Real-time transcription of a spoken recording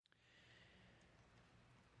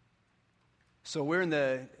So we're in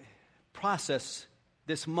the process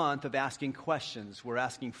this month of asking questions. We're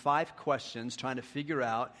asking 5 questions, trying to figure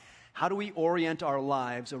out how do we orient our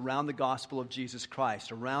lives around the gospel of Jesus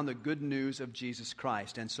Christ, around the good news of Jesus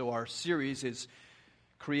Christ. And so our series is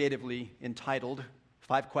creatively entitled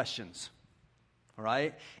 5 Questions. All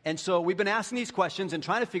right? And so we've been asking these questions and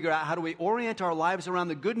trying to figure out how do we orient our lives around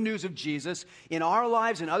the good news of Jesus in our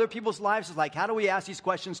lives and other people's lives. It's like, how do we ask these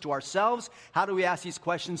questions to ourselves? How do we ask these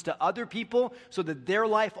questions to other people so that their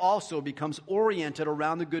life also becomes oriented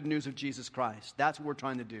around the good news of Jesus Christ? That's what we're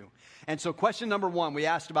trying to do. And so question number 1, we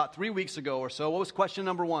asked about 3 weeks ago or so. What was question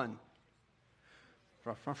number 1?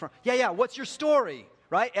 What's your story?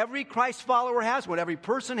 Right? Every Christ follower has one. Every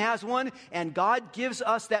person has one. And God gives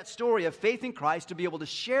us that story of faith in Christ to be able to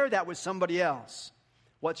share that with somebody else.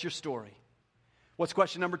 What's your story? What's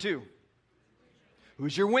question number 2?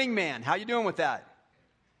 Who's your wingman? How you doing with that?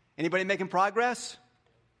 Anybody making progress?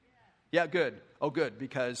 Yeah, good. Oh, good.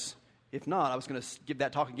 Because if not, I was going to give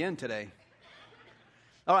that talk again today.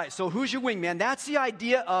 All right, so who's your wingman? That's the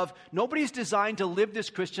idea of nobody's designed to live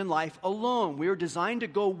this Christian life alone. We are designed to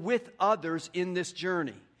go with others in this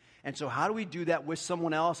journey. And so how do we do that with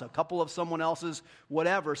someone else, a couple of someone else's,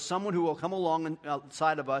 whatever, someone who will come along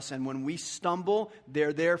outside of us, and when we stumble,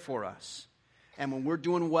 they're there for us. And when we're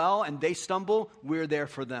doing well and they stumble, we're there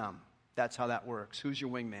for them. That's how that works. Who's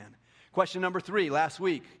your wingman? Question number 3, last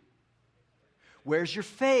week. Where's your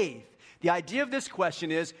faith? The idea of this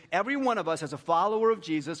question is every one of us as a follower of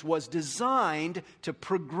Jesus was designed to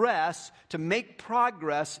progress, to make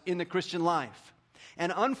progress in the Christian life.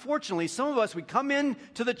 And unfortunately, some of us, we come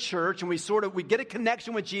into the church and we get a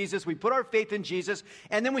connection with Jesus, we put our faith in Jesus,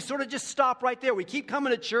 and then we sort of just stop right there. We keep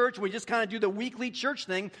coming to church, we just kind of do the weekly church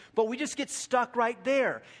thing, but we just get stuck right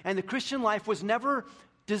there. And the Christian life was never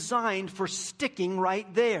designed for sticking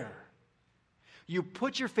right there. You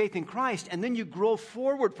put your faith in Christ, and then you grow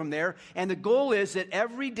forward from there. And the goal is that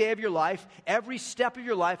every day of your life, every step of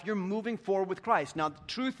your life, you're moving forward with Christ. Now, the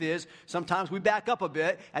truth is, sometimes we back up a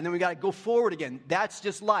bit, and then we got to go forward again. That's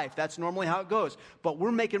just life. That's normally how it goes. But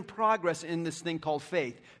we're making progress in this thing called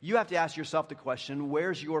faith. You have to ask yourself the question,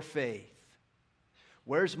 where's your faith?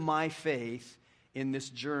 Where's my faith in this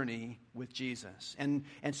journey with Jesus? And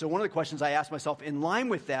so one of the questions I ask myself in line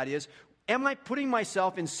with that is, am I putting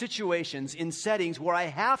myself in situations, in settings where I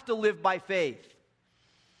have to live by faith?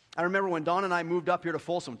 I remember when Dawn and I moved up here to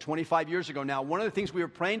Folsom 25 years ago now, one of the things we were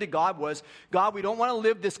praying to God was, God, we don't want to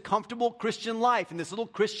live this comfortable Christian life in this little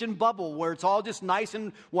Christian bubble where it's all just nice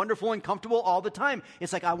and wonderful and comfortable all the time.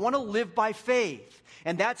 It's like, I want to live by faith.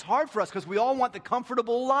 And that's hard for us because we all want the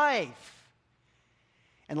comfortable life.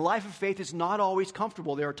 And the life of faith is not always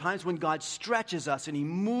comfortable. There are times when God stretches us and He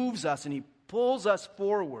moves us and He pulls us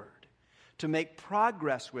forward to make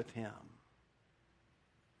progress with Him.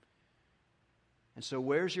 And so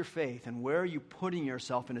where's your faith, and where are you putting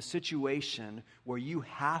yourself in a situation where you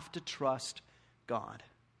have to trust God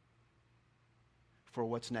for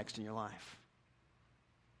what's next in your life?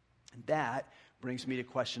 And that brings me to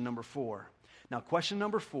question number 4. Now, question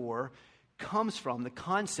number 4 comes from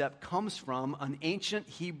an ancient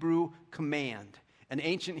Hebrew command, an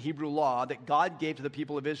ancient Hebrew law that God gave to the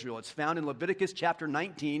people of Israel. It's found in Leviticus chapter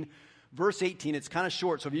 19, Verse 18, it's kind of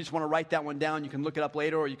short, so if you just want to write that one down, you can look it up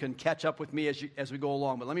later, or you can catch up with me as we go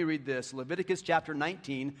along. But let me read this. Leviticus chapter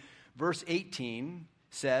 19, verse 18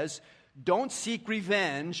 says, "Don't seek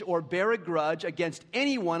revenge or bear a grudge against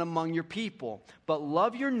anyone among your people, but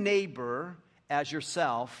love your neighbor as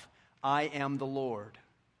yourself. I am the Lord."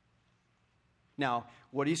 Now,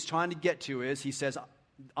 what he's trying to get to is, he says,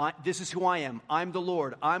 this is who I am. I'm the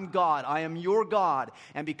Lord. I'm God. I am your God.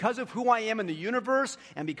 And because of who I am in the universe,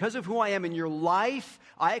 and because of who I am in your life,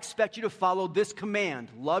 I expect you to follow this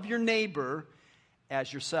command. Love your neighbor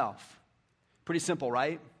as yourself. Pretty simple,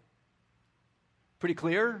 right? Pretty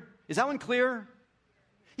clear? Is that one clear?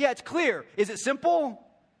 Yeah, it's clear. Is it simple?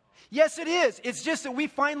 Yes, it is. It's just that we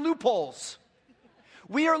find loopholes.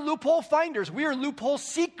 We are loophole finders. We are loophole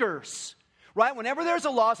seekers. Right? Whenever there's a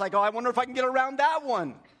law, it's like, oh, I wonder if I can get around that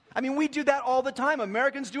one. I mean, we do that all the time.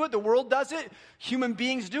 Americans do it. The world does it. Human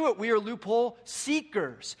beings do it. We are loophole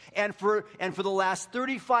seekers. And for the last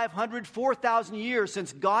 3,500, 4,000 years,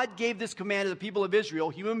 since God gave this command to the people of Israel,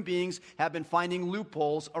 human beings have been finding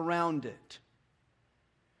loopholes around it.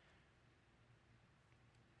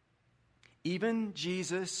 Even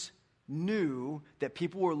Jesus knew that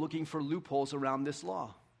people were looking for loopholes around this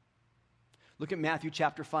law. Look at Matthew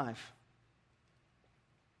chapter 5.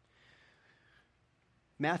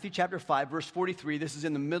 Matthew chapter 5, verse 43, this is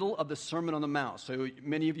in the middle of the Sermon on the Mount. So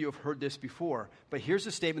many of you have heard this before. But here's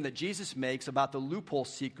a statement that Jesus makes about the loophole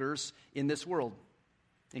seekers in this world,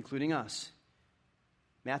 including us.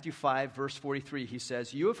 Matthew 5, verse 43, he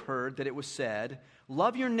says, "You have heard that it was said,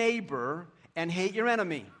 'Love your neighbor and hate your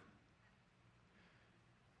enemy.'"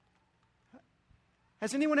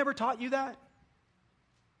 Has anyone ever taught you that?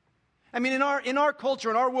 I mean, in our culture,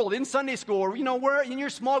 in our world, in Sunday school, or, where in your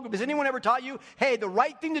small group, has anyone ever taught you, hey, the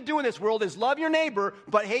right thing to do in this world is love your neighbor,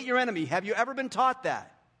 but hate your enemy? Have you ever been taught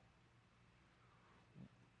that?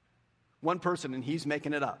 One person, and he's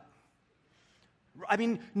making it up. I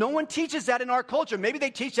mean, no one teaches that in our culture. Maybe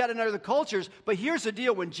they teach that in other cultures, but here's the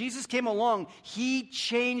deal. When Jesus came along, he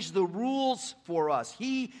changed the rules for us.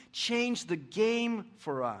 He changed the game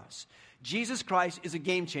for us. Jesus Christ is a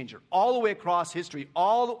game changer. All the way across history,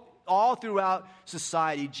 all throughout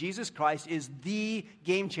society, Jesus Christ is the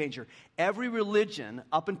game changer. Every religion,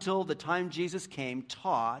 up until the time Jesus came,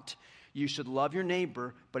 taught you should love your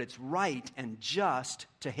neighbor, but it's right and just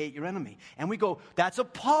to hate your enemy. And we go, that's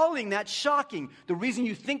appalling, that's shocking. The reason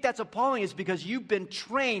you think that's appalling is because you've been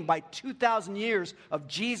trained by 2,000 years of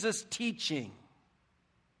Jesus' teaching.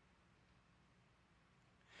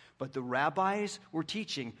 But the rabbis were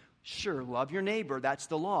teaching, sure, love your neighbor, that's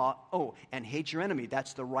the law. Oh, and hate your enemy,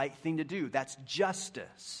 that's the right thing to do. That's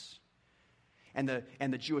justice. And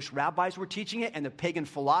the Jewish rabbis were teaching it, and the pagan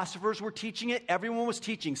philosophers were teaching it. Everyone was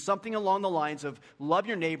teaching something along the lines of love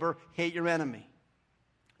your neighbor, hate your enemy.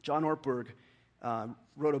 John Ortberg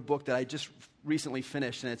wrote a book that I just recently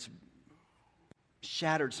finished, and it's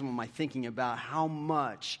shattered some of my thinking about how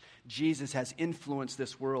much Jesus has influenced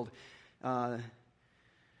this world.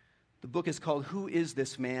 The book is called Who Is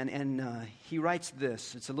This Man? And he writes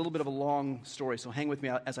this. It's a little bit of a long story, so hang with me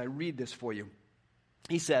as I read this for you.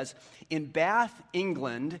 He says, in Bath,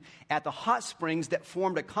 England, at the hot springs that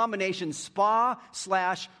formed a combination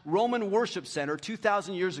spa/Roman worship center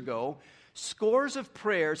 2,000 years ago, scores of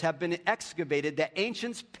prayers have been excavated that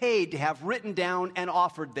ancients paid to have written down and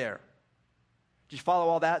offered there. Did you follow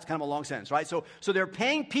all that? It's kind of a long sentence, right? So they're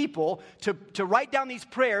paying people to write down these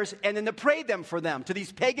prayers and then to pray them for them to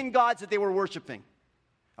these pagan gods that they were worshiping.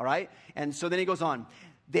 All right? And so then he goes on.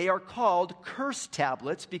 They are called curse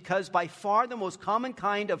tablets because by far the most common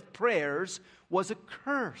kind of prayers was a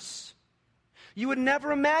curse. You would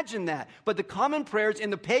never imagine that. But the common prayers in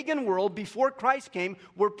the pagan world before Christ came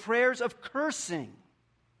were prayers of cursing.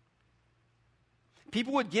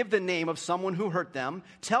 People would give the name of someone who hurt them,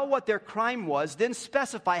 tell what their crime was, then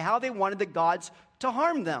specify how they wanted the gods to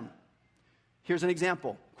harm them. Here's an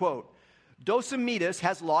example. Quote, Dosimedes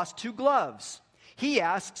has lost 2 gloves. He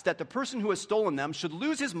asks that the person who has stolen them should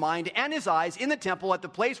lose his mind and his eyes in the temple at the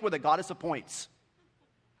place where the goddess appoints.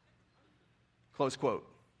 Close quote.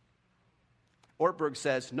 Ortberg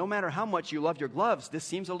says, no matter how much you love your gloves, this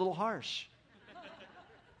seems a little harsh.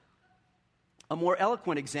 A more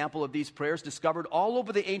eloquent example of these prayers discovered all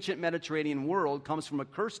over the ancient Mediterranean world comes from a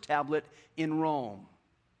curse tablet in Rome.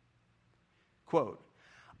 Quote,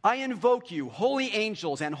 I invoke you, holy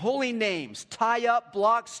angels and holy names, tie up,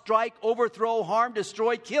 block, strike, overthrow, harm,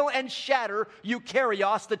 destroy, kill, and shatter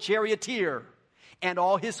Eucharios the charioteer and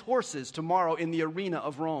all his horses tomorrow in the arena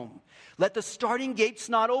of Rome. Let the starting gates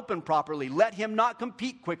not open properly. Let him not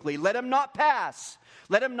compete quickly. Let him not pass.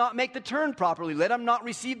 Let him not make the turn properly. Let him not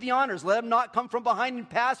receive the honors. Let him not come from behind and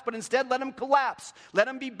pass, but instead let him collapse. Let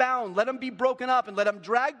him be bound. Let him be broken up, and let him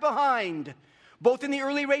drag behind, both in the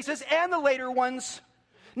early races and the later ones.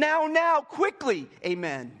 Now, quickly.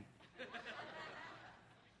 Amen.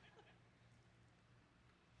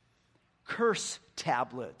 Curse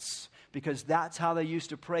tablets, because that's how they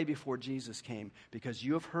used to pray before Jesus came. Because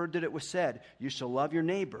you have heard that it was said, you shall love your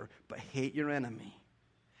neighbor, but hate your enemy.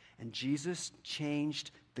 And Jesus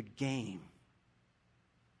changed the game.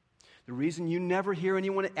 The reason you never hear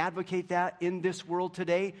anyone advocate that in this world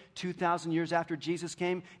today, 2,000 years after Jesus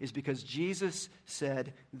came, is because Jesus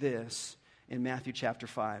said this in Matthew chapter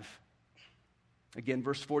 5. Again,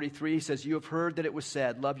 verse 43 says, you have heard that it was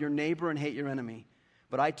said, love your neighbor and hate your enemy.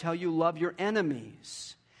 But I tell you, love your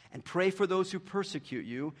enemies and pray for those who persecute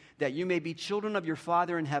you, that you may be children of your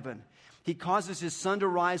Father in heaven. He causes his sun to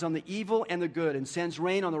rise on the evil and the good and sends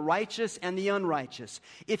rain on the righteous and the unrighteous.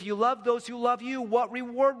 If you love those who love you, what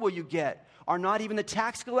reward will you get? Are not even the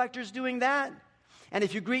tax collectors doing that? And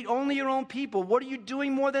if you greet only your own people, what are you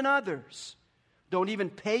doing more than others? Don't even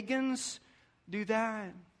pagans do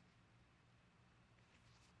that?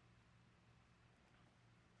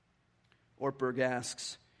 Ortberg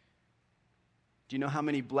asks, do you know how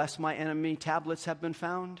many bless my enemy tablets have been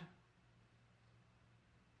found?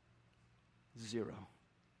 0.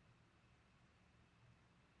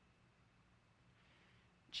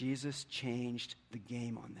 Jesus changed the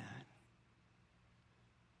game on that.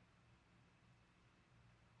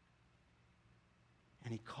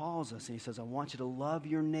 And he calls us and he says, I want you to love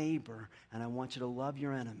your neighbor and I want you to love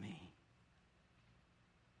your enemy,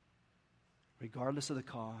 regardless of the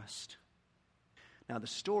cost. Now, the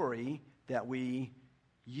story that we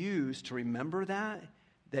use to remember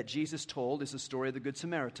that Jesus told is the story of the Good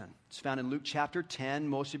Samaritan. It's found in Luke chapter 10.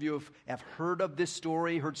 Most of you have heard of this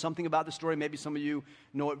story, heard something about the story. Maybe some of you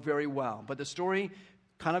know it very well. But the story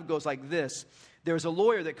kind of goes like this. There's a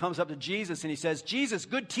lawyer that comes up to Jesus and he says, Jesus,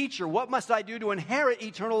 good teacher, what must I do to inherit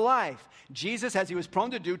eternal life? Jesus, as he was prone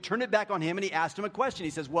to do, turned it back on him and he asked him a question. He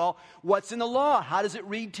says, well, what's in the law? How does it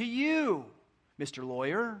read to you, Mr.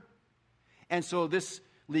 Lawyer? And so this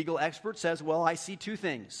legal expert says, well, I see two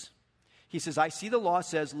things. He says, I see the law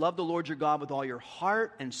says, love the Lord your God with all your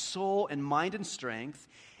heart and soul and mind and strength.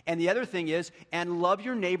 And the other thing is, and love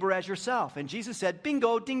your neighbor as yourself. And Jesus said,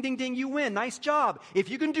 bingo, ding, ding, ding, you win. Nice job. If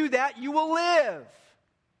you can do that, you will live.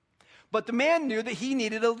 But the man knew that he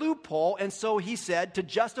needed a loophole. And so he said, to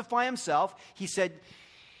justify himself, he said,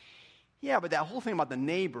 yeah, but that whole thing about the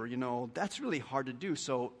neighbor, that's really hard to do.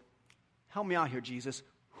 So help me out here, Jesus.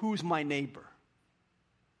 Who's my neighbor?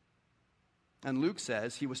 And Luke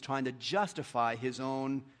says he was trying to justify his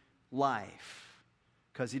own life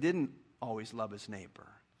because he didn't always love his neighbor.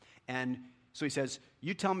 And so he says,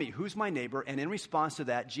 you tell me, who's my neighbor? And in response to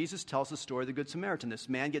that, Jesus tells the story of the Good Samaritan. This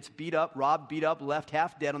man gets beat up, robbed, left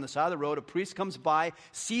half dead on the side of the road. A priest comes by,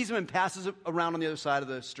 sees him, and passes around on the other side of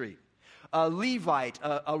the street. A Levite,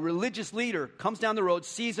 a religious leader, comes down the road,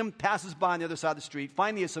 sees him, passes by on the other side of the street.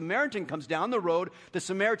 Finally, a Samaritan comes down the road. The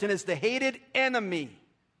Samaritan is the hated enemy.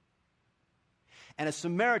 And a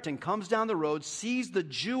Samaritan comes down the road, sees the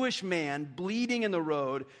Jewish man bleeding in the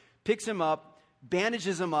road, picks him up,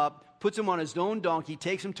 bandages him up, puts him on his own donkey,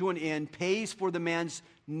 takes him to an inn, pays for the man's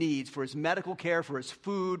needs, for his medical care, for his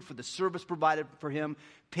food, for the service provided for him,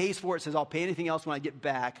 pays for it, says, I'll pay anything else when I get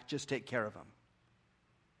back, just take care of him.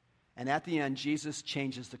 And at the end, Jesus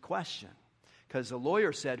changes the question. Because the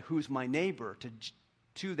lawyer said, who's my neighbor?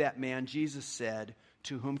 To that man, Jesus said,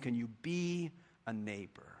 to whom can you be a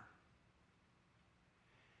neighbor?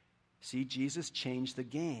 See, Jesus changed the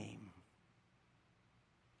game.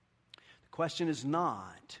 The question is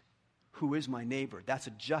not, who is my neighbor? That's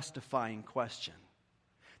a justifying question.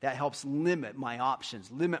 That helps limit my options,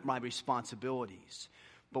 limit my responsibilities.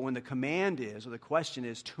 But when the command is, or the question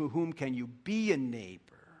is, to whom can you be a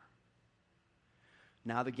neighbor?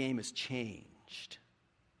 Now the game has changed.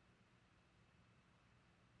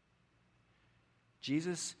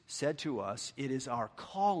 Jesus said to us, it is our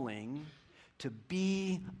calling to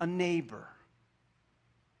be a neighbor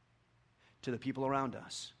to the people around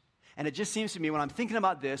us. And it just seems to me when I'm thinking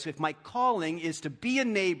about this, if my calling is to be a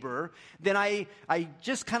neighbor, then I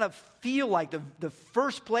just kind of feel like the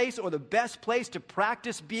first place or the best place to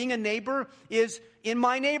practice being a neighbor is in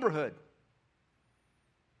my neighborhood.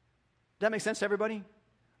 Does that make sense to everybody?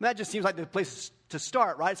 That just seems like the place to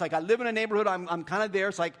start, right? It's like I live in a neighborhood, I'm kind of there.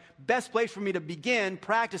 It's like best place for me to begin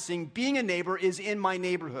practicing being a neighbor is in my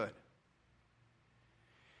neighborhood.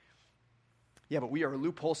 Yeah, but we are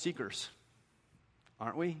loophole seekers,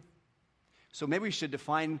 aren't we? So maybe we should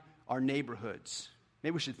define our neighborhoods.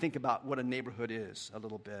 Maybe we should think about what a neighborhood is a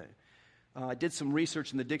little bit. I did some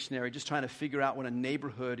research in the dictionary just trying to figure out what a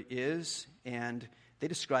neighborhood is, and they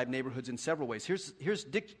describe neighborhoods in several ways. Here's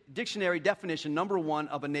dictionary definition number 1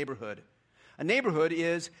 of a neighborhood. A neighborhood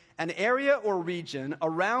is an area or region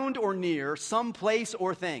around or near some place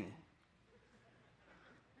or thing.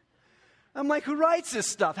 I'm like, who writes this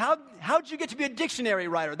stuff? How'd you get to be a dictionary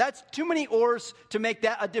writer? That's too many ors to make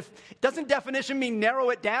that doesn't definition mean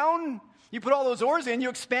narrow it down? You put all those ors in, you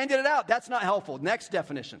expanded it out. That's not helpful. Next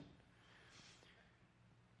definition.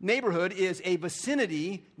 Neighborhood is a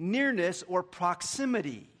vicinity, nearness, or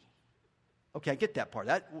proximity. Okay, I get that part.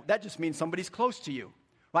 That just means somebody's close to you.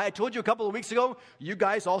 Right? I told you a couple of weeks ago, you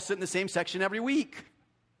guys all sit in the same section every week.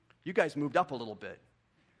 You guys moved up a little bit.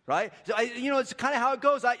 Right? So it's kind of how it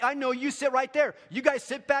goes. I know you sit right there. You guys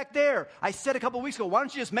sit back there. I said a couple of weeks ago, why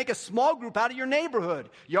don't you just make a small group out of your neighborhood?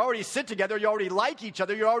 You already sit together. You already like each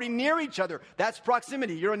other. You're already near each other. That's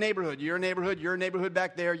proximity. You're a neighborhood. You're a neighborhood. You're a neighborhood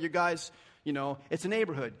back there. You guys, it's a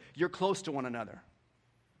neighborhood. You're close to one another.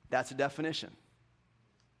 That's a definition.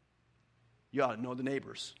 You ought to know the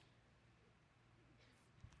neighbors.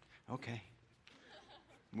 Okay.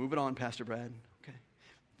 Move it on, Pastor Brad. Okay.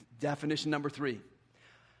 Definition number 3.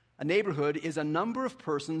 A neighborhood is a number of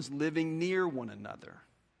persons living near one another.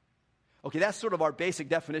 Okay, that's sort of our basic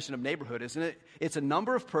definition of neighborhood, isn't it? It's a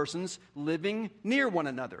number of persons living near one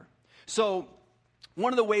another. So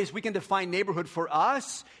one of the ways we can define neighborhood for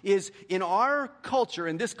us is in our culture,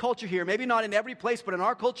 in this culture here, maybe not in every place, but in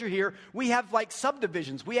our culture here, we have like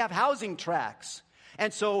subdivisions. We have housing tracts.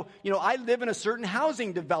 And so, I live in a certain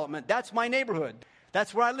housing development. That's my neighborhood.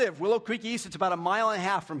 That's where I live. Willow Creek East, it's about 1.5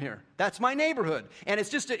 miles from here. That's my neighborhood. And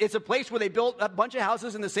it's a place where they built a bunch of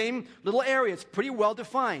houses in the same little area. It's pretty well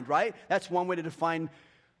defined, right? That's one way to define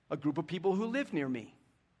a group of people who live near me.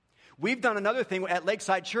 We've done another thing at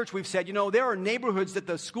Lakeside Church. We've said, there are neighborhoods that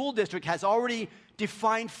the school district has already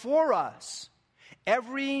defined for us.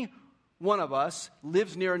 Every one of us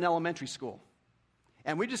lives near an elementary school.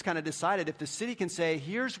 And we just kind of decided if the city can say,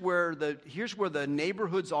 here's where the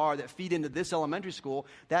neighborhoods are that feed into this elementary school,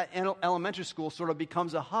 that elementary school sort of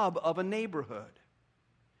becomes a hub of a neighborhood.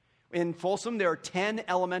 In Folsom, there are 10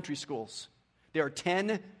 elementary schools. There are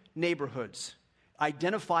 10 neighborhoods,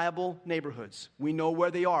 identifiable neighborhoods. We know where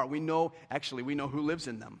they are. We know who lives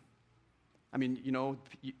in them. I mean,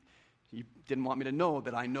 you didn't want me to know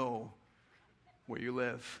that I know where you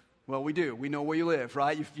live. Well, we do. We know where you live,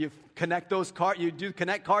 right? You connect those cards. You do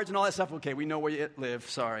connect cards and all that stuff. Okay, we know where you live.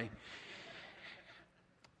 Sorry.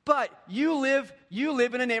 But you live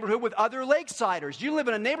in a neighborhood with other Lakesiders. You live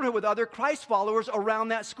in a neighborhood with other Christ followers around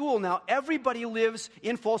that school. Now, everybody lives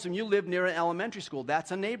in Folsom. You live near an elementary school.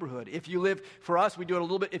 That's a neighborhood. If you live, for us, we do it a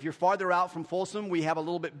little bit. If you're farther out from Folsom, we have a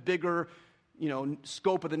little bit bigger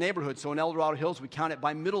scope of the neighborhood. So in El Dorado Hills, we count it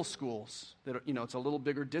by middle schools. That are, it's a little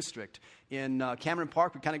bigger district. In Cameron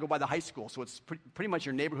Park, we kind of go by the high school. So it's pretty much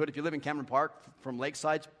your neighborhood. If you live in Cameron Park, from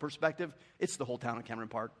Lakeside's perspective, it's the whole town of Cameron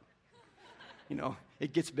Park.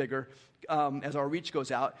 It gets bigger as our reach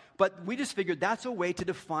goes out. But we just figured that's a way to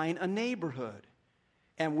define a neighborhood.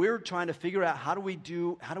 And we're trying to figure out how do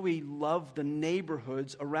we love the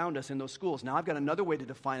neighborhoods around us in those schools. Now, I've got another way to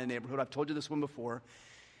define a neighborhood. I've told you this one before.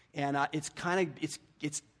 And it's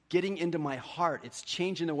getting into my heart. It's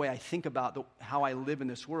changing the way I think about how I live in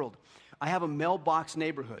this world. I have a mailbox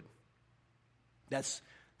neighborhood. That's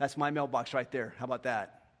my mailbox right there. How about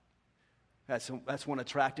that? That's one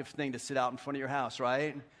attractive thing to sit out in front of your house,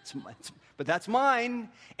 right? But that's mine.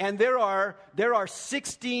 And there are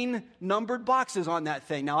 16 numbered boxes on that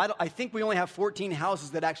thing. Now, I think we only have 14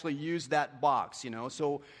 houses that actually use that box,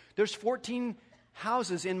 So there's 14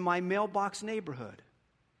 houses in my mailbox neighborhood.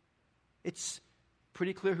 It's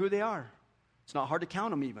pretty clear who they are. It's not hard to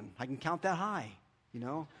count them even. I can count that high,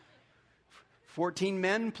 14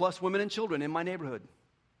 men plus women and children in my neighborhood.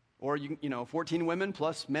 Or, 14 women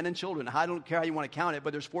plus men and children. I don't care how you want to count it,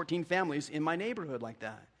 but there's 14 families in my neighborhood like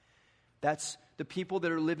that. That's the people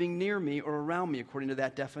that are living near me or around me according to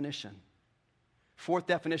that definition. Fourth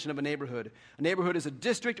definition of a neighborhood. A neighborhood is a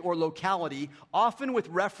district or locality, often with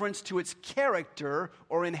reference to its character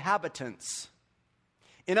or inhabitants.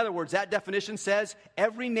 In other words, that definition says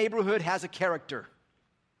every neighborhood has a character.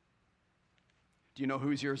 Do you know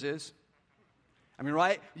whose yours is? I mean,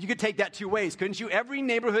 right? You could take that two ways, couldn't you? Every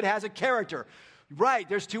neighborhood has a character. Right,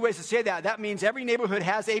 there's two ways to say that. That means every neighborhood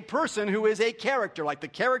has a person who is a character, like the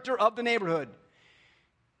character of the neighborhood.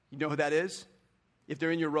 You know who that is? If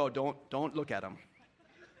they're in your row, don't look at them.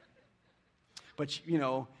 But,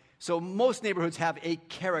 so most neighborhoods have a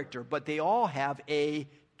character, but they all have a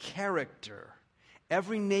character.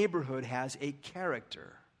 Every neighborhood has a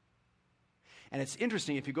character. And it's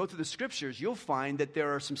interesting, if you go through the scriptures, you'll find that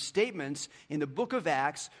there are some statements in the book of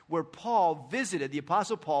Acts where the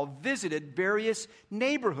Apostle Paul visited various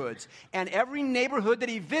neighborhoods. And every neighborhood that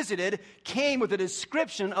he visited came with a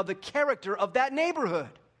description of the character of that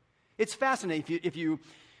neighborhood. It's fascinating.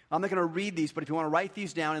 I'm not going to read these, but if you want to write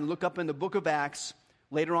these down and look up in the book of Acts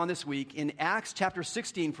later on this week, in Acts chapter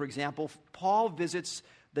 16, for example, Paul visits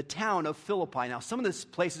the town of Philippi. Now, some of the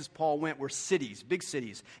places Paul went were cities, big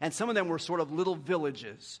cities, and some of them were sort of little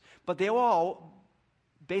villages. But they were all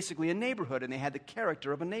basically a neighborhood, and they had the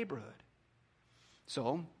character of a neighborhood.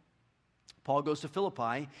 So, Paul goes to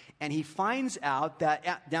Philippi, and he finds out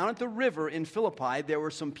that down at the river in Philippi, there were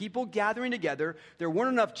some people gathering together. There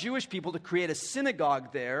weren't enough Jewish people to create a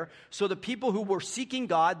synagogue there. So the people who were seeking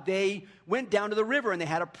God, they went down to the river, and they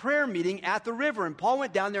had a prayer meeting at the river. And Paul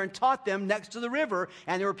went down there and taught them next to the river.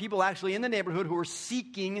 And there were people actually in the neighborhood who were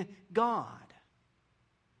seeking God.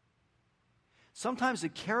 Sometimes the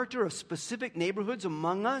character of specific neighborhoods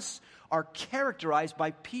among us are characterized by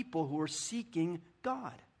people who are seeking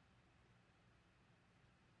God.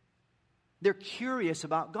 They're curious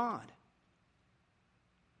about God.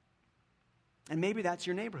 And maybe that's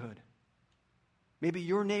your neighborhood. Maybe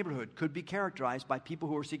your neighborhood could be characterized by people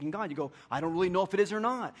who are seeking God. You go, I don't really know if it is or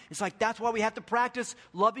not. It's like that's why we have to practice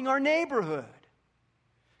loving our neighborhood.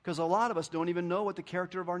 Because a lot of us don't even know what the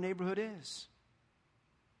character of our neighborhood is.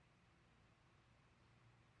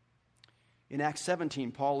 In Acts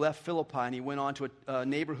 17, Paul left Philippi and he went on to a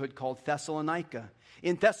neighborhood called Thessalonica.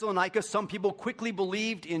 In Thessalonica, some people quickly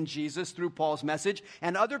believed in Jesus through Paul's message,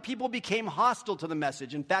 and other people became hostile to the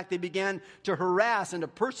message. In fact, they began to harass and to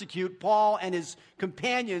persecute Paul and his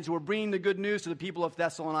companions who were bringing the good news to the people of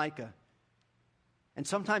Thessalonica. And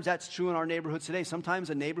sometimes that's true in our neighborhoods today. Sometimes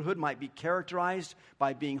a neighborhood might be characterized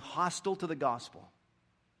by being hostile to the gospel.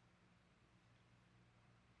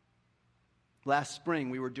 Last spring,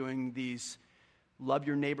 we were doing these Love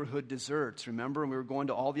Your Neighborhood desserts, remember? And we were going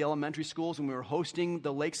to all the elementary schools, and we were hosting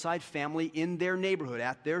the Lakeside family in their neighborhood,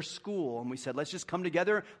 at their school. And we said, let's just come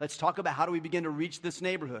together. Let's talk about how do we begin to reach this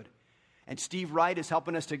neighborhood. And Steve Wright is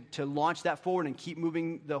helping us to launch that forward and keep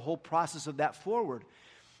moving the whole process of that forward.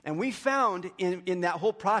 And we found in that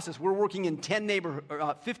whole process, we're working in 15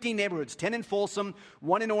 neighborhoods, 10 in Folsom,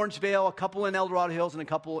 1 in Orangevale, a couple in El Dorado Hills, and a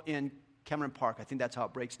couple in Cameron Park. I think that's how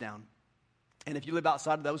it breaks down. And if you live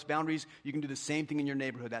outside of those boundaries, you can do the same thing in your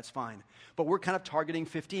neighborhood. That's fine. But we're kind of targeting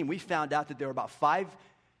 15. We found out that there are about 5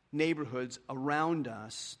 neighborhoods around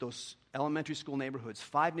us, those elementary school neighborhoods,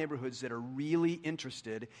 5 neighborhoods that are really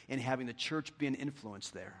interested in having the church be an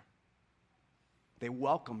influence there. They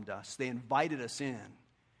welcomed us. They invited us in.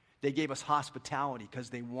 They gave us hospitality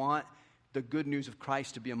because they want the good news of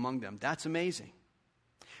Christ to be among them. That's amazing.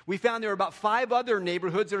 We found there were about 5 other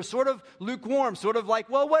neighborhoods that are sort of lukewarm, sort of like,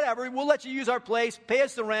 well, whatever, we'll let you use our place, pay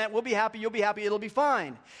us the rent, we'll be happy, you'll be happy, it'll be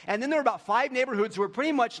fine. And then there were about 5 neighborhoods who were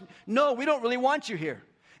pretty much, no, we don't really want you here.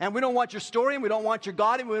 And we don't want your story, and we don't want your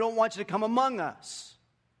God, and we don't want you to come among us.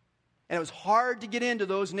 And it was hard to get into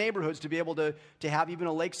those neighborhoods to be able to have even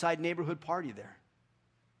a Lakeside neighborhood party there.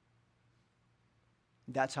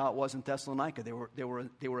 That's how it was in Thessalonica.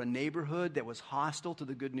 They were a neighborhood that was hostile to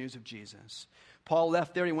the good news of Jesus. Paul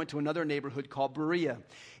left there. He went to another neighborhood called Berea.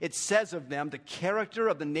 It says of them, the character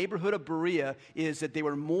of the neighborhood of Berea is that they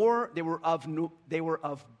were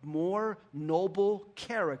of more noble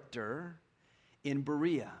character in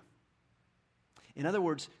Berea. In other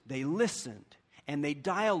words, they listened and they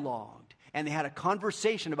dialogued. And they had a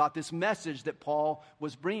conversation about this message that Paul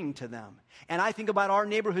was bringing to them. And I think about our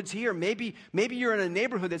neighborhoods here. Maybe you're in a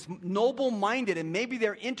neighborhood that's noble-minded, and maybe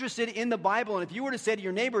they're interested in the Bible. And if you were to say to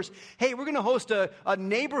your neighbors, hey, we're going to host a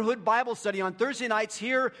neighborhood Bible study on Thursday nights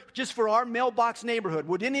here just for our mailbox neighborhood.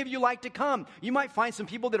 Would any of you like to come? You might find some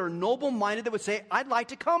people that are noble-minded that would say, I'd like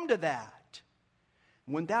to come to that.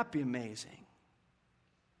 Wouldn't that be amazing?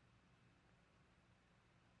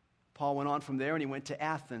 Paul went on from there and he went to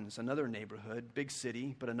Athens, another neighborhood, big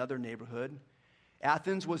city, but another neighborhood.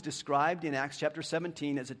 Athens was described in Acts chapter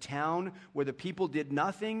 17 as a town where the people did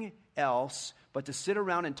nothing else but to sit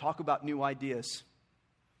around and talk about new ideas.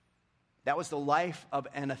 That was the life of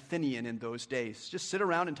an Athenian in those days. Just sit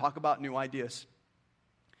around and talk about new ideas.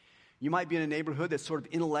 You might be in a neighborhood that's sort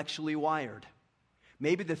of intellectually wired.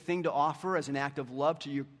 Maybe the thing to offer as an act of love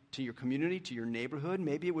to your community, to your neighborhood,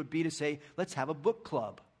 maybe it would be to say, let's have a book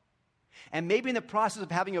club. And maybe in the process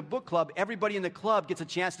of having a book club, everybody in the club gets a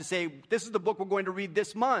chance to say, this is the book we're going to read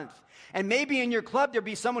this month. And maybe in your club there'll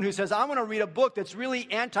be someone who says, I want to read a book that's really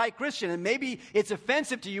anti-Christian. And maybe it's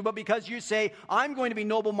offensive to you, but because you say, I'm going to be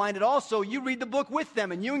noble-minded also, you read the book with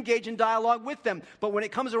them and you engage in dialogue with them. But when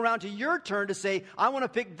it comes around to your turn to say, I want to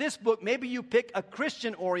pick this book, maybe you pick a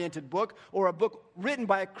Christian-oriented book or a book written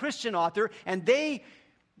by a Christian author, and they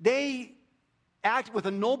act with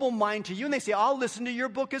a noble mind to you, and they say, I'll listen to your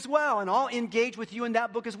book as well, and I'll engage with you in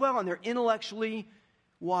that book as well, and they're intellectually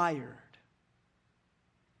wired.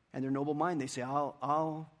 And their noble mind, they say,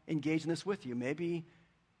 I'll engage in this with you. Maybe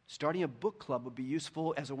starting a book club would be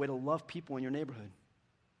useful as a way to love people in your neighborhood.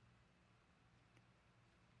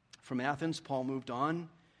 From Athens, Paul moved on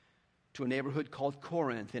to a neighborhood called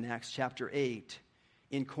Corinth in Acts chapter 8.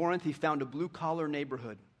 In Corinth, he found a blue-collar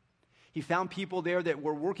neighborhood. He found people there that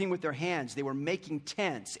were working with their hands. They were making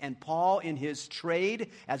tents. And Paul, in his trade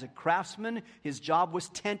as a craftsman, his job was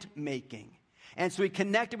tent making. And so he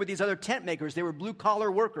connected with these other tent makers. They were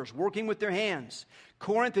blue-collar workers working with their hands.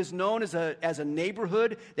 Corinth is known as a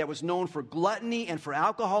neighborhood that was known for gluttony and for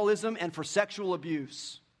alcoholism and for sexual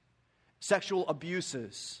abuses.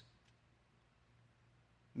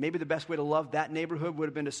 Maybe the best way to love that neighborhood would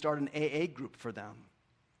have been to start an AA group for them,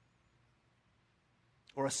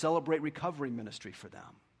 or a Celebrate Recovery ministry for them.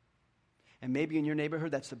 And maybe in your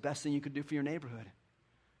neighborhood, that's the best thing you could do for your neighborhood,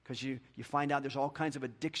 because you find out there's all kinds of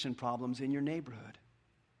addiction problems in your neighborhood.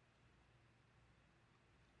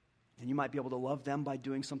 And you might be able to love them by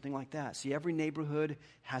doing something like that. See, every neighborhood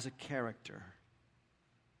has a character,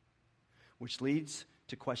 which leads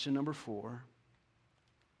to question number 4,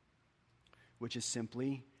 which is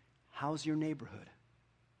simply, how's your neighborhood?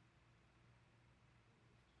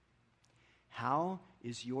 How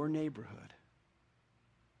is your neighborhood?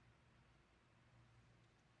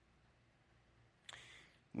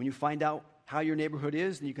 When you find out how your neighborhood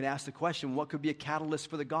is, then you can ask the question, what could be a catalyst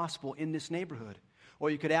for the gospel in this neighborhood? Or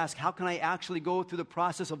you could ask, how can I actually go through the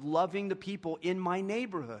process of loving the people in my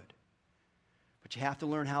neighborhood? But you have to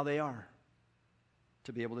learn how they are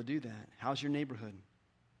to be able to do that. How's your neighborhood?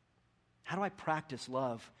 How do I practice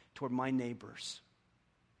love toward my neighbors?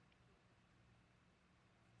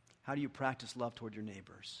 How do you practice love toward your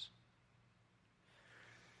neighbors?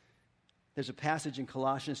 There's a passage in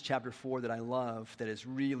Colossians chapter 4 that I love that is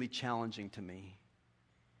really challenging to me.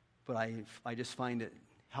 But I just find it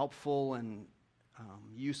helpful and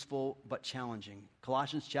useful but challenging.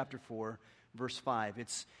 Colossians chapter 4, verse 5.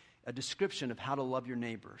 It's a description of how to love your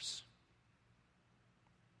neighbors.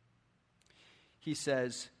 He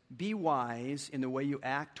says, be wise in the way you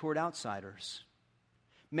act toward outsiders.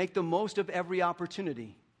 Make the most of every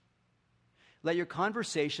opportunity. Let your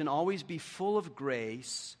conversation always be full of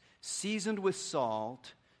grace, seasoned with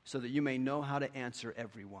salt, so that you may know how to answer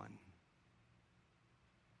everyone.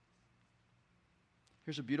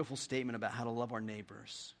 Here's a beautiful statement about how to love our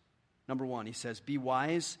neighbors. Number one, he says, be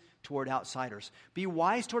wise toward outsiders. Be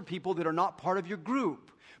wise toward people that are not part of your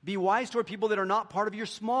group. Be wise toward people that are not part of your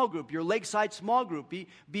small group, your Lakeside small group.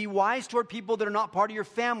 Be wise toward people that are not part of your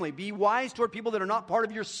family. Be wise toward people that are not part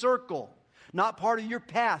of your circle, not part of your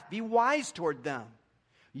path. Be wise toward them.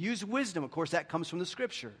 Use wisdom. Of course, that comes from the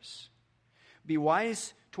Scriptures. Be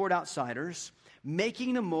wise toward outsiders,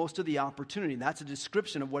 making the most of the opportunity. That's a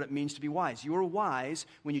description of what it means to be wise. You are wise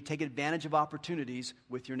when you take advantage of opportunities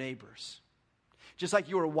with your neighbors. Just like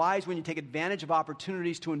you are wise when you take advantage of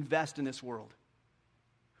opportunities to invest in this world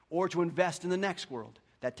or to invest in the next world.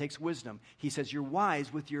 That takes wisdom. He says you're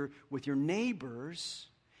wise with your neighbors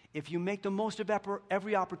if you make the most of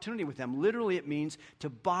every opportunity with them. Literally, it means to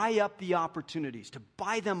buy up the opportunities, to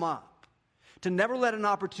buy them up, to never let an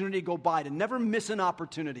opportunity go by, to never miss an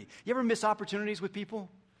opportunity. You ever miss opportunities with people?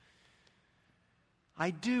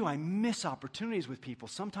 I do. I miss opportunities with people.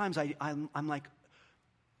 Sometimes I'm like,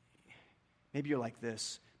 maybe you're like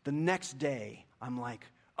this. The next day, I'm like,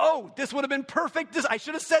 oh, this would have been perfect. I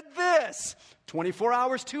should have said this. 24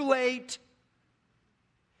 hours too late.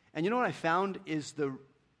 And you know what I found is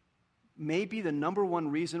maybe the number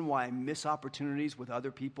one reason why I miss opportunities with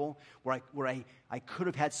other people, where I could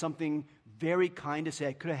have had something very kind to say,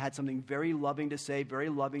 I could have had something very loving to say, very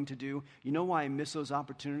loving to do. You know why I miss those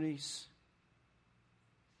opportunities?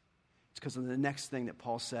 It's because of the next thing that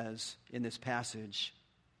Paul says in this passage.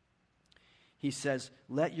 He says,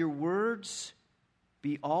 let your words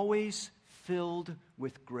be always filled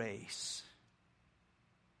with grace.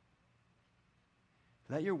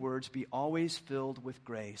 Let your words be always filled with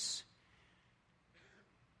grace.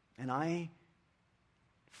 And I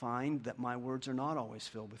find that my words are not always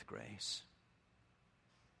filled with grace.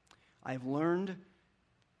 I've learned,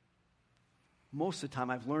 most of the time,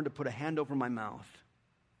 I've learned to put a hand over my mouth.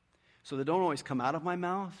 So they don't always come out of my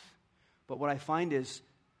mouth. But what I find is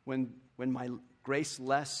when my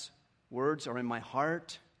graceless words are in my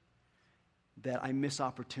heart, that I miss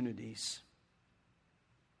opportunities.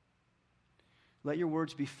 Let your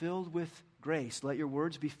words be filled with grace. Let your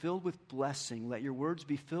words be filled with blessing. Let your words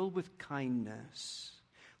be filled with kindness.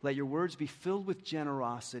 Let your words be filled with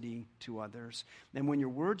generosity to others. And when your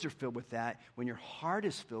words are filled with that, when your heart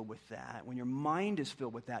is filled with that, when your mind is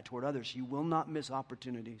filled with that toward others, you will not miss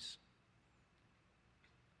opportunities.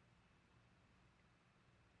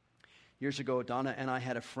 Years ago, Donna and I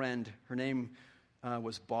had a friend. Her name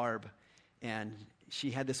was Barb. And she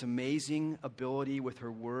had this amazing ability with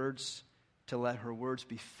her words to let her words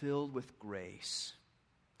be filled with grace.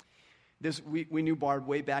 We knew Barb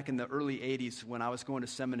way back in the early 80s when I was going to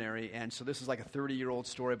seminary, and so this is like a 30-year-old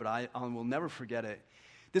story, but I will never forget it.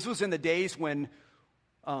 This was in the days when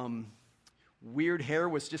weird hair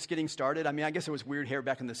was just getting started. I mean, I guess there was weird hair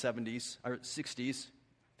back in the 70s, or 60s,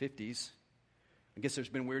 50s. I guess there's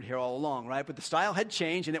been weird hair all along, right? But the style had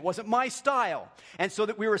changed, and it wasn't my style. And so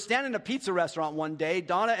that we were standing in a pizza restaurant one day,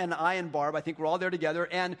 Donna and I and Barb, I think we're all there together,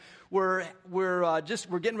 and we're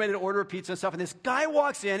getting ready to order a pizza and stuff, and this guy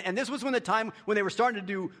walks in, and this was when they were starting to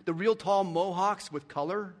do the real tall mohawks with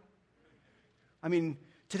color. I mean,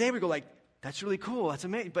 today we go like, that's really cool, that's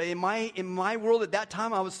amazing. But in my world at that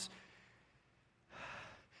time, I was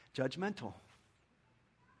judgmental.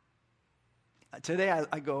 Today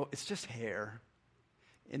I go, it's just hair.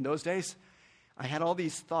 In those days, I had all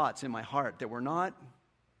these thoughts in my heart that were not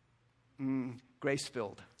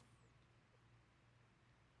grace-filled.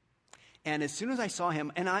 And as soon as I saw him,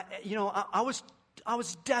 and I was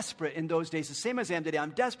was desperate in those days, the same as I am today.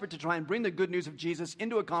 I'm desperate to try and bring the good news of Jesus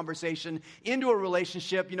into a conversation, into a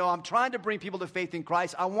relationship. I'm trying to bring people to faith in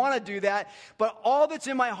Christ. I want to do that. But all that's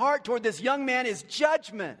in my heart toward this young man is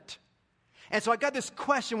judgment. And so I got this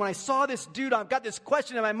question. When I saw this dude, I've got this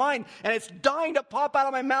question in my mind, and it's dying to pop out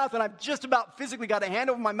of my mouth, and I've just about physically got a hand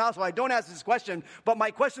over my mouth so I don't ask this question. But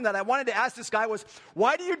my question that I wanted to ask this guy was,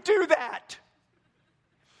 why do you do that?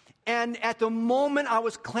 And at the moment I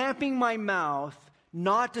was clamping my mouth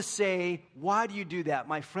not to say, why do you do that?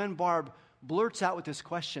 My friend Barb blurts out with this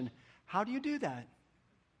question, how do you do that?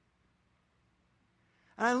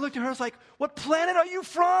 And I looked at her, I was like, what planet are you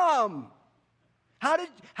from? How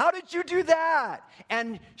did you do that?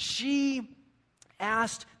 And she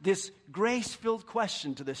asked this grace-filled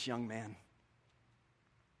question to this young man.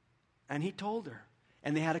 And he told her.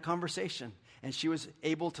 And they had a conversation. And she was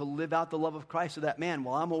able to live out the love of Christ to that man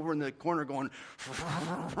while I'm over in the corner going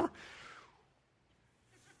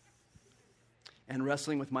and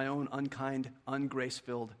wrestling with my own unkind,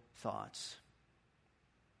 ungrace-filled thoughts.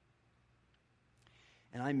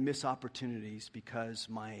 And I miss opportunities because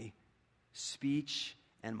my speech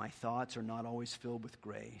and my thoughts are not always filled with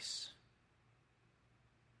grace.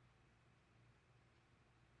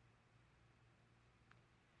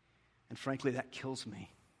 And frankly, that kills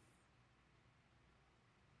me.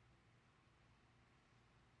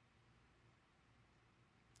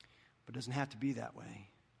 But it doesn't have to be that way.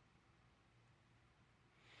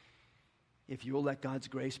 If you'll let God's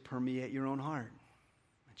grace permeate your own heart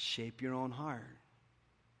and shape your own heart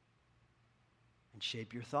and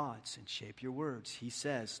shape your thoughts and shape your words, he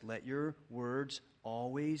says, let your words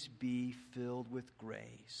always be filled with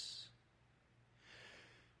grace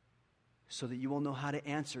so that you will know how to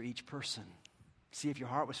answer each person. See, if your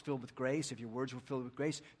heart was filled with grace, if your words were filled with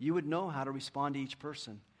grace, you would know how to respond to each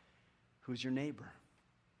person who's your neighbor.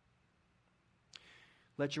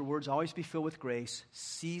 Let your words always be filled with grace,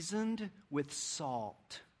 seasoned with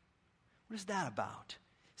salt. What is that about?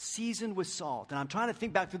 Seasoned with salt. And I'm trying to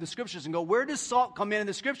think back through the scriptures and go, where does salt come in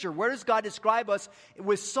the scripture? Where does God describe us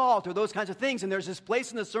with salt or those kinds of things? And there's this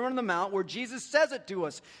place in the Sermon on the Mount where Jesus says it to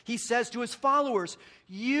us. He says to his followers,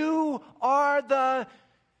 you are the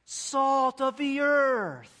salt of the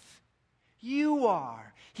earth. You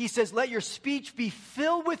are. He says, let your speech be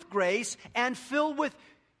filled with grace and filled with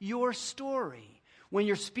your story. When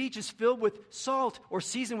your speech is filled with salt or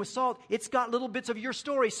seasoned with salt, it's got little bits of your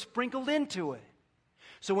story sprinkled into it.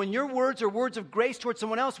 So when your words are words of grace towards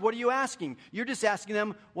someone else, what are you asking? You're just asking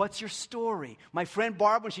them, what's your story? My friend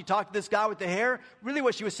Barb, when she talked to this guy with the hair, really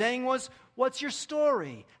what she was saying was, what's your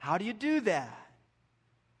story? How do you do that?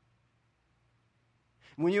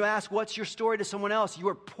 When you ask, what's your story to someone else, you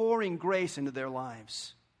are pouring grace into their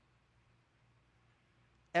lives.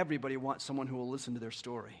 Everybody wants someone who will listen to their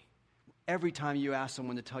story. Every time you ask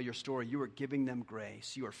someone to tell your story, you are giving them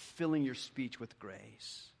grace. You are filling your speech with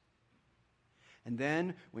grace. And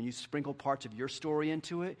then, when you sprinkle parts of your story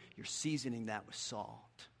into it, you're seasoning that with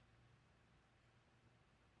salt.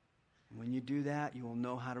 And when you do that, you will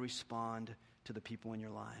know how to respond to the people in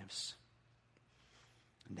your lives.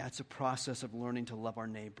 And that's a process of learning to love our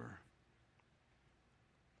neighbor.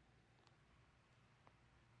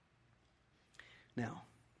 Now,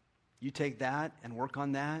 you take that and work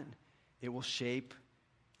on that, it will shape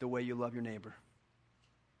the way you love your neighbor.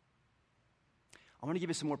 I want to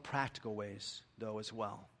give you some more practical ways, though, as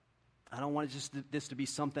well. I don't want this to be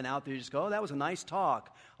something out there you just go, oh, that was a nice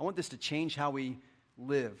talk. I want this to change how we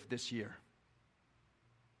live this year.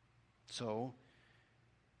 So,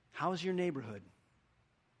 how's your neighborhood?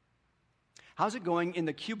 How's it going in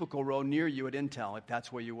the cubicle row near you at Intel, if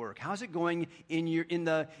that's where you work? How's it going in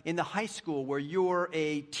the high school where you're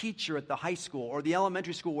a teacher at the high school, or the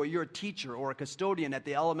elementary school where you're a teacher or a custodian at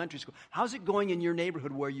the elementary school? How's it going in your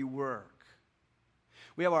neighborhood where you work?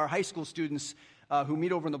 We have our high school students who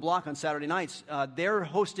meet over in the block on Saturday nights. They're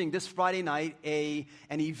hosting this Friday night an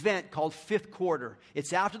event called Fifth Quarter.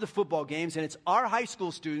 It's after the football games, and it's our high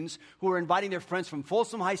school students who are inviting their friends from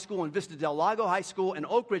Folsom High School and Vista Del Lago High School and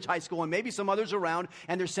Oak Ridge High School and maybe some others around,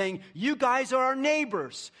 and they're saying, you guys are our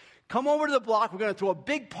neighbors. Come over to the block. We're going to throw a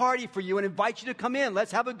big party for you and invite you to come in.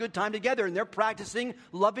 Let's have a good time together. And they're practicing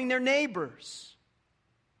loving their neighbors.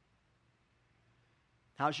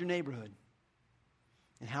 How's your neighborhood?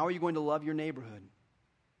 And how are you going to love your neighborhood?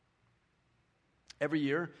 Every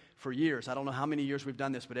year, for years, I don't know how many years we've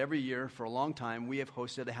done this, but every year, for a long time, we have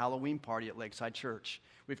hosted a Halloween party at Lakeside Church.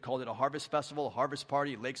 We've called it a harvest festival, a harvest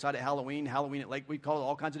party at Lakeside at Halloween, Halloween at Lake. We call it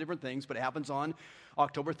all kinds of different things, but it happens on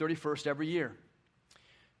October 31st every year.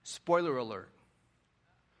 Spoiler alert.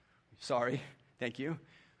 Sorry, thank you.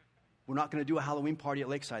 We're not going to do a Halloween party at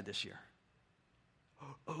Lakeside this year.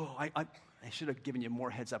 I should have given you more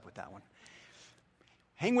heads up with that one.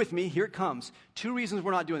 Hang with me. Here it comes. 2 reasons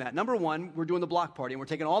we're not doing that. Number one, we're doing the block party, and we're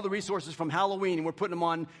taking all the resources from Halloween, and we're putting them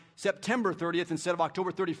on September 30th instead of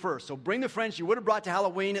October 31st. So bring the friends you would have brought to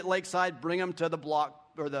Halloween at Lakeside, bring them to the block,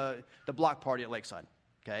 or the block party at Lakeside.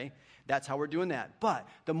 Okay? That's how we're doing that. But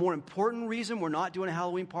the more important reason we're not doing a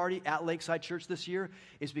Halloween party at Lakeside Church this year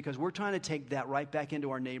is because we're trying to take that right back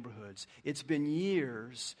into our neighborhoods. It's been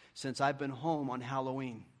years since I've been home on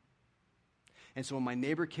Halloween. And so when my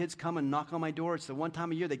neighbor kids come and knock on my door, it's the one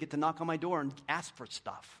time a year they get to knock on my door and ask for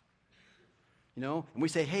stuff. You know? And we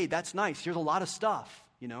say, hey, that's nice. Here's a lot of stuff,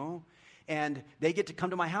 you know? And they get to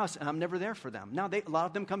come to my house, and I'm never there for them. Now, a lot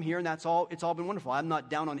of them come here, and it's all been wonderful. I'm not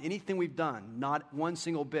down on anything we've done, not one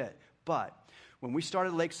single bit. But when we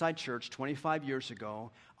started Lakeside Church 25 years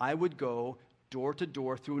ago, I would go door to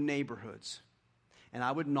door through neighborhoods. And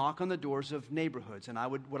I would knock on the doors of neighborhoods. And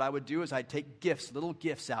what I would do is I'd take little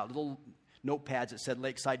gifts out, little notepads that said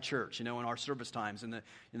Lakeside Church, you know, in our service times. And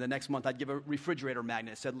the next month, I'd give a refrigerator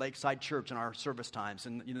magnet that said Lakeside Church in our service times.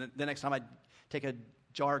 And you know, the next time, I'd take a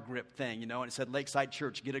jar grip thing, you know, and it said Lakeside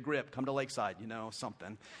Church, get a grip, come to Lakeside, you know,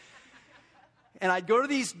 something. And I'd go to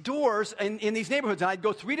these doors in these neighborhoods, and I'd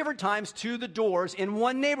go 3 different times to the doors in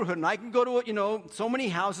one neighborhood. And I can go to, you know, so many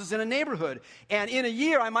houses in a neighborhood. And in a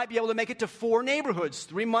year, I might be able to make it to 4 neighborhoods,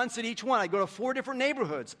 3 months at each one. I'd go to 4 different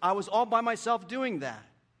neighborhoods. I was all by myself doing that.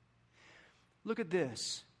 Look at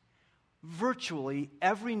this. Virtually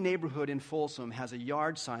every neighborhood in Folsom has a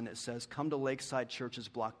yard sign that says, come to Lakeside Church's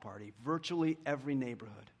block party. Virtually every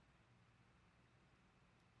neighborhood.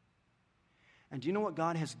 And do you know what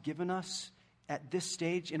God has given us at this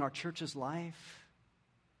stage in our church's life?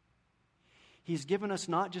 He's given us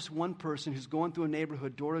not just one person who's going through a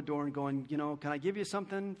neighborhood door to door and going, you know, can I give you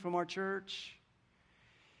something from our church?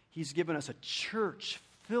 He's given us a church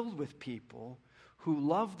filled with people who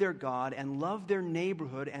love their God and love their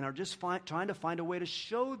neighborhood and are just trying to find a way to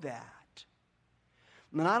show that.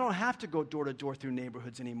 And I don't have to go door to door through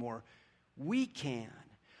neighborhoods anymore. We can.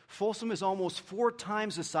 Folsom is almost 4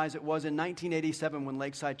 times the size it was in 1987 when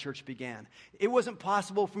Lakeside Church began. It wasn't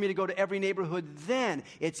possible for me to go to every neighborhood then.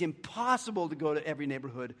 It's impossible to go to every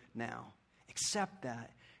neighborhood now. Except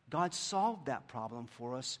that God solved that problem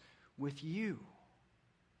for us with you,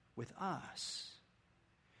 with us.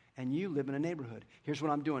 And you live in a neighborhood. Here's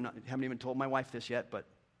what I'm doing. I haven't even told my wife this yet, but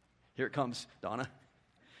here it comes, Donna.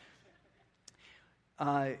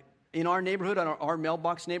 In our neighborhood, our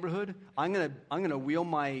mailbox neighborhood, I'm gonna wheel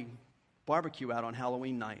my barbecue out on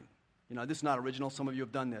Halloween night. You know, this is not original. Some of you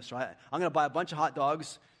have done this, right? I'm gonna buy a bunch of hot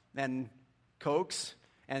dogs and Cokes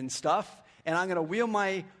and stuff, and I'm gonna wheel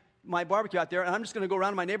my barbecue out there, and I'm just gonna go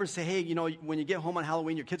around to my neighbors and say, hey, you know, when you get home on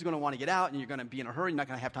Halloween, your kids are gonna want to get out, and you're gonna be in a hurry. You're not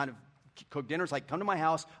gonna have time to cook dinners. Like, come to my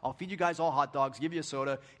house. I'll feed you guys all hot dogs, give you a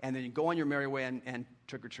soda, and then you go on your merry way and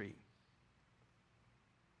trick or treat.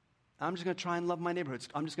 I'm just going to try and love my neighborhoods.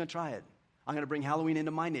 I'm just going to try it. I'm going to bring Halloween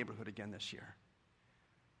into my neighborhood again this year.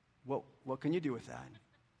 What can you do with that?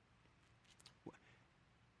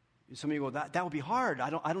 Some of you go, that would be hard. I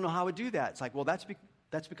don't know how I would do that. It's like, well, that's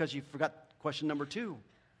because you forgot question number 2.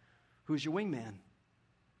 Who's your wingman?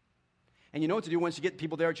 And you know what to do once you get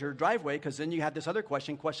people there at your driveway, because then you have this other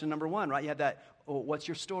question number 1, right? You have that, what's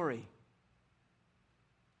your story?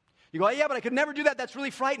 You go, yeah, but I could never do that. That's really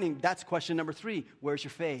frightening. That's question number 3. Where's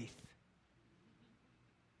your faith?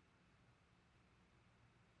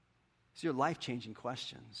 These are life-changing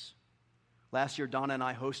questions. Last year, Donna and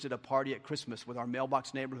I hosted a party at Christmas with our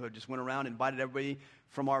mailbox neighborhood. Just went around and invited everybody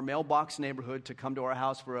from our mailbox neighborhood to come to our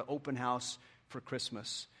house for an open house for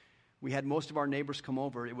Christmas. We had most of our neighbors come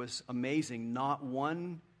over. It was amazing. Not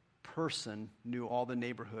one person knew all the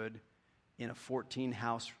neighborhood in a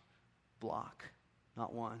 14-house block.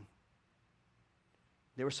 Not one.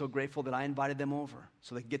 They were so grateful that I invited them over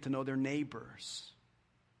so they could get to know their neighbors.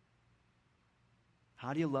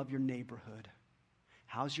 How do you love your neighborhood?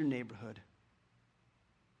 How's your neighborhood?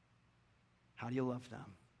 How do you love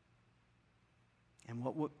them? And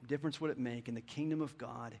what difference would it make in the kingdom of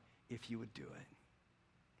God if you would do it?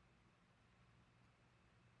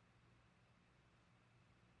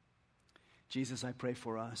 Jesus, I pray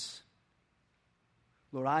for us.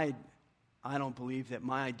 Lord, I don't believe that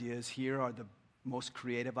my ideas here are the most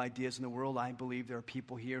creative ideas in the world. I believe there are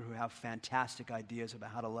people here who have fantastic ideas about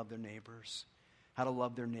how to love their neighbors, how to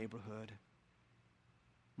love their neighborhood.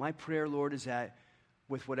 My prayer, Lord, is that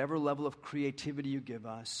with whatever level of creativity you give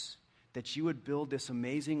us, that you would build this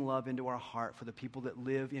amazing love into our heart for the people that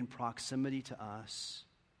live in proximity to us,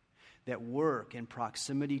 that work in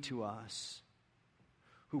proximity to us,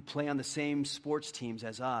 who play on the same sports teams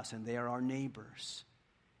as us, and they are our neighbors.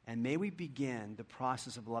 And may we begin the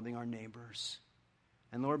process of loving our neighbors.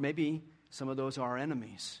 And Lord, maybe some of those are our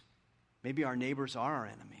enemies. Maybe our neighbors are our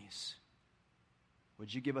enemies.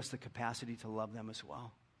 Would you give us the capacity to love them as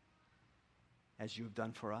well, as you have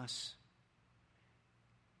done for us?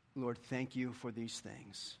 Lord, thank you for these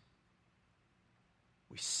things.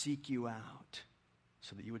 We seek you out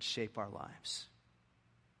so that you would shape our lives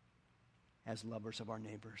as lovers of our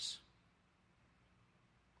neighbors.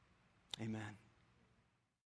 Amen.